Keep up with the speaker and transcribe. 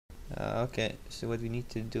Okay, so what we need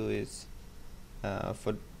to do is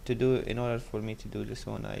in order for me to do this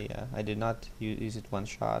one, I did not use it one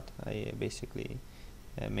shot. I basically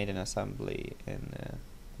made an assembly and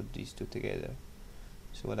put these two together.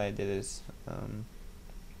 So what I did is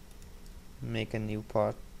make a new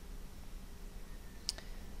part.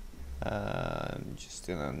 I'm just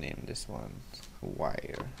gonna name this one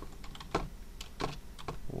Wire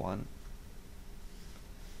 1,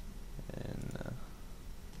 and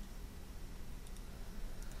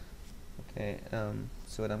okay.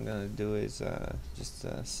 So what I'm gonna do is just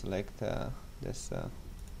select this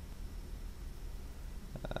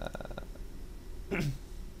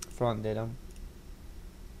front datum.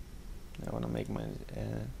 I want to make my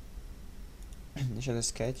initial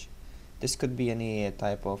sketch. This could be any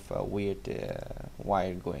type of weird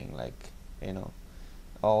wire going, like,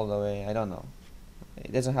 all the way. I don't know.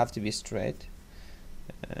 It doesn't have to be straight.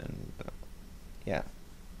 And yeah,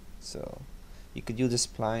 so you could use the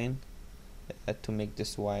spline to make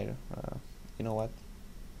this wire. You know what?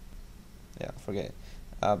 Yeah, forget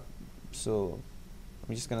it. So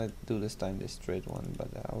I'm just gonna do this time the straight one, but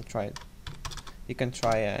I'll try it. You can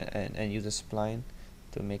try and use a spline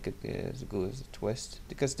to make it go as a twist,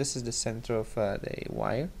 because this is the center of the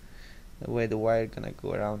wire, where the wire gonna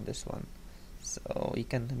go around this one. So you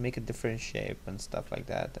can make a different shape and stuff like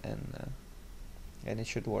that, and it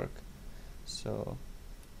should work. So,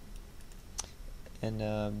 and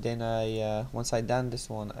then once I done this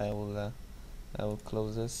one, I will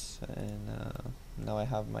close this, and now I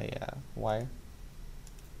have my wire,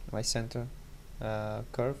 my center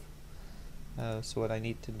curve. So what I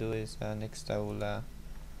need to do is next I will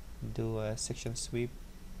do a section sweep.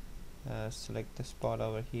 Select the spot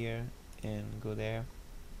over here and go there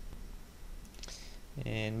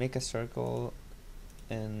and make a circle,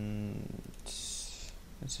 and this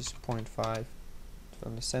is 0.5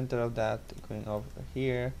 from the center of that going over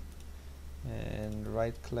here, and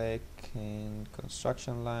right click and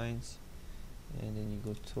construction lines, and then you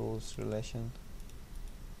go tools, relation,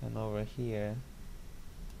 and over here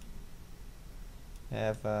I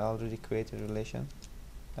have already created a relation.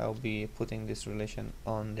 I'll be putting this relation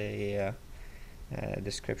on the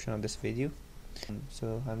description of this video.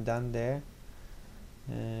 So I'm done there,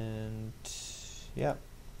 and yeah,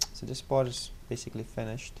 so this part is basically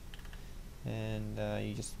finished, and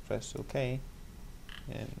you just press OK,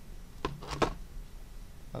 and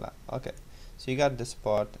voila. Okay, so you got this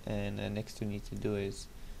part, and next you need to do is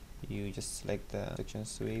you just select the section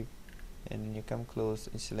sweep, and then you come close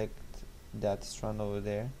and select that strand over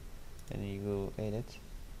there, and you go edit,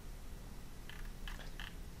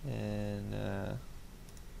 and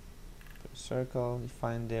put a circle. You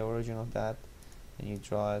find the origin of that and you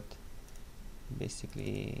draw it.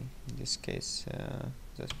 Basically in this case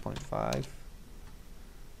that's 0.5,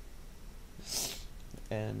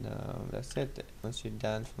 and that's it. Once you're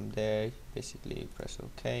done from there, basically press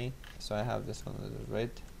OK. So I have this one as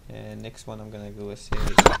red, and next one I'm gonna go say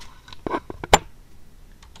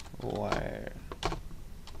Wire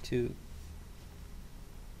 2,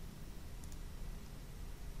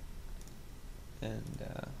 and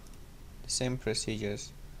the same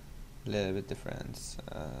procedures, a little bit different.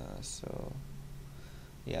 So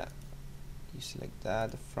yeah, you select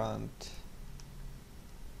that, the front,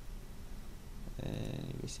 and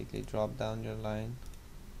you basically drop down your line,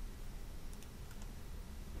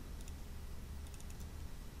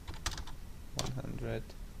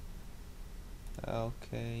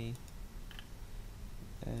 okay,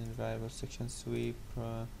 and variable section sweep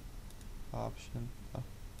option. Oh,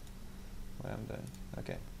 what I'm doing,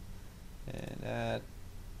 okay, and that,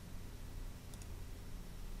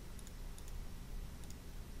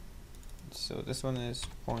 so this one is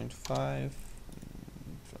 0.5,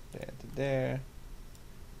 from there to there.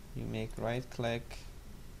 You make right click,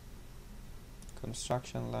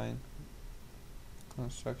 construction line,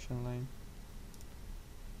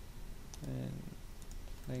 and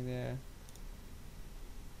like there.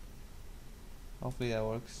 Hopefully that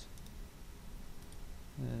works.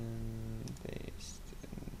 And paste.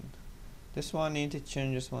 And this one need to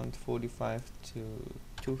change this one 45 to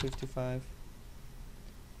 255,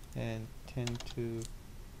 and 10 to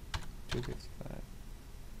 255.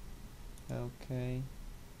 Okay.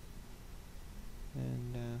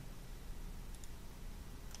 And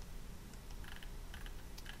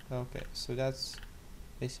okay, so that's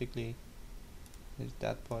basically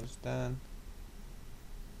that part is done.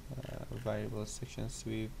 Variable section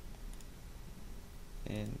sweep,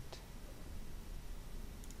 and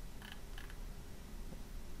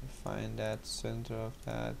find that center of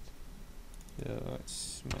that, so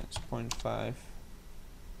it's 0.5.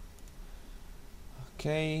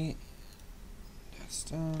 Okay, that's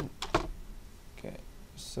done. Okay,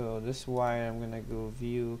 so this wire, I'm gonna go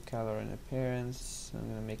view, color and appearance. I'm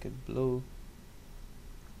gonna make it blue.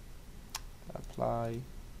 Apply,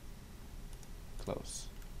 close.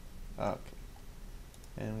 Okay,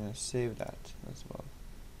 and I'm gonna save that as well.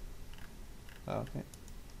 Okay,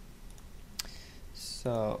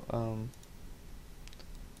 so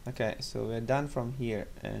okay, so we're done from here,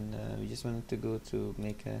 and we just wanted to go to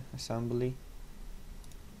make a assembly,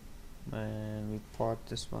 and we port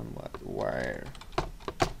this one what wire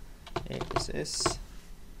ASS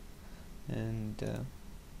and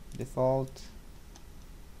default.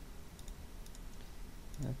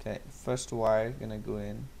 Okay, first wire gonna go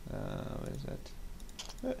in. Where is that?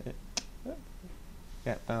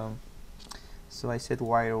 Yeah. So I said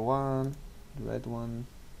wire 1, the red one,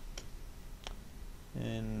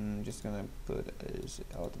 and I'm just gonna put as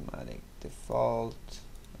automatic default.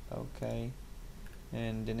 Okay,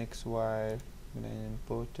 and the next wire I'm gonna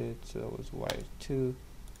import it. So it was wire 2.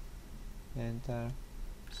 Enter.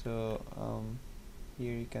 So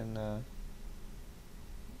here you can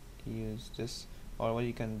use this, or what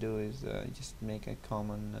you can do is just make a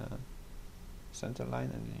common center line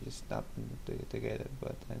and you just snap them together,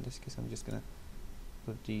 but in this case I'm just gonna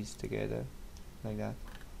put these together like that,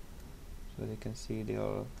 so they can see they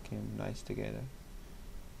all came nice together,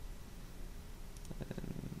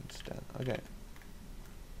 and it's done. Okay,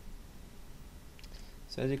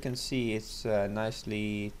 so as you can see, it's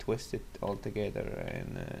nicely twisted all together,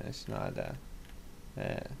 and it's not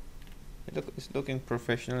it's looking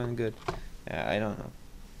professional and good. I don't know,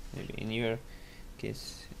 maybe in your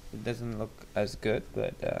case it doesn't look as good,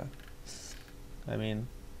 but I mean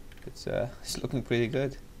it's looking pretty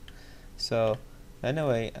good. So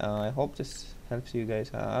anyway, I hope this helps you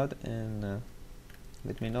guys out, and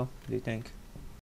let me know what you think.